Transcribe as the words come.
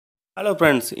Hello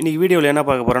friends, இன்னைக்கு வீடியோவில் என்ன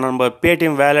பார்க்க போகிறோம்னா நம்ம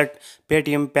Paytm wallet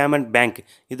Paytm payment bank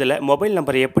இதில் மொபைல்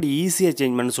நம்பரை எப்படி ஈஸியாக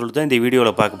சேஞ்ச் பண்ண சொல்லிட்டு தான் இந்த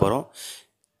வீடியோவில் பார்க்க போகிறோம்.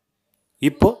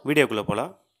 இப்போது வீடியோக்குள்ளே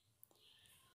போகலாம்.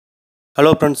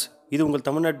 ஹலோ ஃப்ரெண்ட்ஸ், இது உங்கள்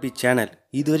தமிழ்நாடு பி சேனல்.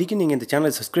 இது வரைக்கும் நீங்கள் இந்த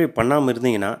சேனலை சப்ஸ்கிரைப் பண்ணாமல்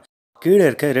இருந்தீங்கன்னா கீழே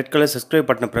இருக்க ரெட் கலர் சப்ஸ்கிரைப்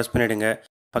பட்டனை ப்ரெஸ் பண்ணிவிடுங்க.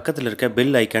 பக்கத்தில் இருக்க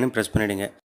பெல் ஐக்கானும் ப்ரெஸ் பண்ணிவிடுங்க.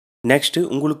 நெக்ஸ்ட்டு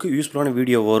உங்களுக்கு யூஸ்ஃபுல்லான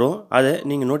வீடியோ வரும், அதை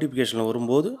நீங்கள் நோட்டிஃபிகேஷனில்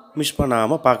வரும்போது மிஸ்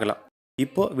பண்ணாமல் பார்க்கலாம்.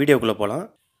 இப்போது வீடியோக்குள்ளே போகலாம்.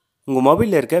 உங்கள்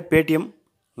மொபைலில் இருக்க பேடிஎம்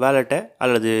வேலெட்டை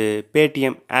அல்லது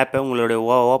பேடிஎம் ஆப்பை உங்களோட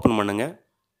ஓப்பன் பண்ணுங்கள்.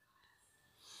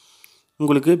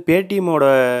 உங்களுக்கு பேடிஎம்மோட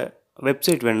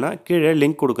வெப்சைட் வேணுன்னா கீழே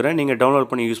லிங்க் கொடுக்குறேன், நீங்கள் டவுன்லோட்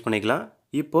பண்ணி யூஸ் பண்ணிக்கலாம்.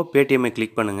 இப்போது பேடிஎம்மை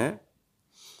கிளிக் பண்ணுங்கள்.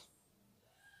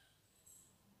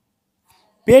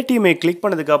 பேடிஎம்மை கிளிக்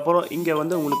பண்ணதுக்கப்புறம் இங்கே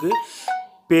உங்களுக்கு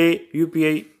பே,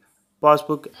 யூபிஐ,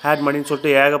 பாஸ்புக், ஆட் மணின்னு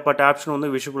சொல்லிட்டு ஏகப்பட்ட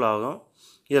ஆப்ஷன் விசிபிள் ஆகும்.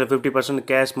 இதில் 50%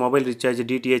 cash, mobile recharge,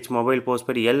 DTH, mobile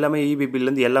postpaid எல்லாமே இபி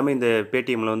பில்லேருந்து எல்லாமே இந்த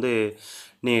பேடிஎம்மில்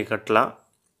நீங்கள் கட்டலாம்.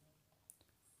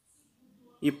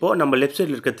 இப்போது நம்ம லெஃப்ட்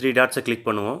சைடில் இருக்க 3 டாட்ஸை கிளிக்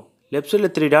பண்ணுவோம். லெஃப்ட்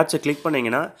சைடில் 3 டாட்ஸை கிளிக்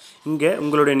பண்ணிங்கன்னா இங்கே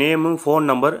உங்களுடைய நேமு,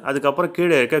 ஃபோன் நம்பர், அதுக்கப்புறம்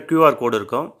கீழே இருக்க QR கோடு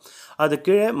இருக்கும். அது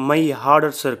கீழே மை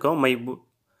ஆர்டர்ஸ் இருக்கும், மை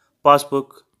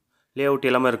பாஸ்புக், லேஅவுட்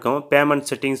எல்லாமே இருக்கும், பேமெண்ட்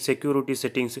செட்டிங்ஸ், செக்யூரிட்டி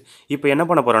செட்டிங்ஸ். இப்போ என்ன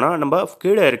பண்ண போகிறோன்னா நம்ம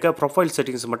கீழே இருக்க ப்ரொஃபைல்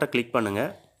செட்டிங்ஸ் மட்டும் கிளிக்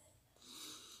பண்ணுங்கள்.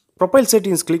 ப்ரொஃபைல்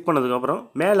செட்டிங்ஸ் கிளிக் பண்ணதுக்கப்புறம்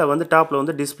மேலே டாப்பில்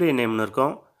டிஸ்பிளே நேம்னு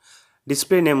இருக்கும்.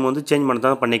 டிஸ்பிளே நேம் சேஞ்ச்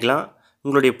பண்ண பண்ணிக்கலாம்.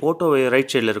 உங்களுடைய ஃபோட்டோ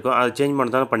ரைட் சைடில் இருக்கும், அதை சேஞ்ச்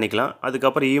பண்ண பண்ணிக்கலாம்.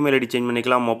 அதுக்கப்புறம் இமெயில் ஐடி சேஞ்ச்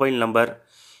பண்ணிக்கலாம், மொபைல் நம்பர்,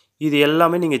 இது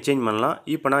எல்லாமே நீங்கள் சேஞ்ச் பண்ணலாம்.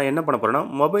 இப்போ நான் என்ன பண்ண போகிறேன்னா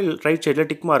மொபைல் ரைட் சைடில்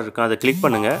டிக் மார்க் இருக்கும், அதை கிளிக்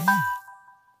பண்ணுங்கள்.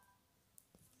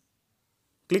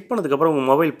 கிளிக் பண்ணதுக்கப்புறம்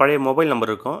உங்கள் பழைய மொபைல்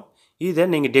நம்பர் இருக்கும், இதை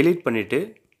நீங்கள் டெலீட் பண்ணிவிட்டு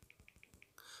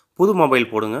புது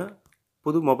மொபைல் போடுங்க.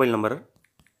 புது மொபைல் நம்பர்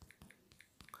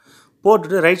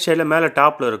போட்டுட்டு ரைட் சைடில் மேலே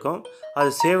டாப்பில் இருக்கும், அது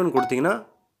சேவ்னு கொடுத்தீங்கன்னா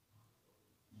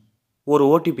ஒரு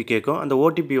ஓடிபி கேட்கும். அந்த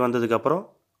ஓடிபி வந்ததுக்கப்புறம்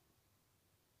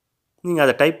நீங்கள்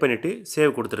அதை டைப் பண்ணிவிட்டு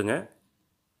சேவ் கொடுத்துருங்க.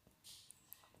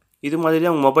 இது மாதிரி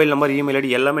தான் உங்கள் மொபைல் நம்பர், இமெயில்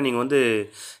ஐடி எல்லாமே நீங்கள்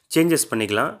சேஞ்சஸ்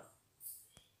பண்ணிக்கலாம்.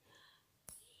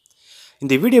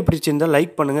 இந்த வீடியோ பிடிச்சிருந்தால்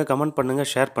லைக் பண்ணுங்கள், கமெண்ட்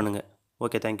பண்ணுங்கள், ஷேர் பண்ணுங்கள்.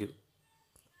 Okay, thank you.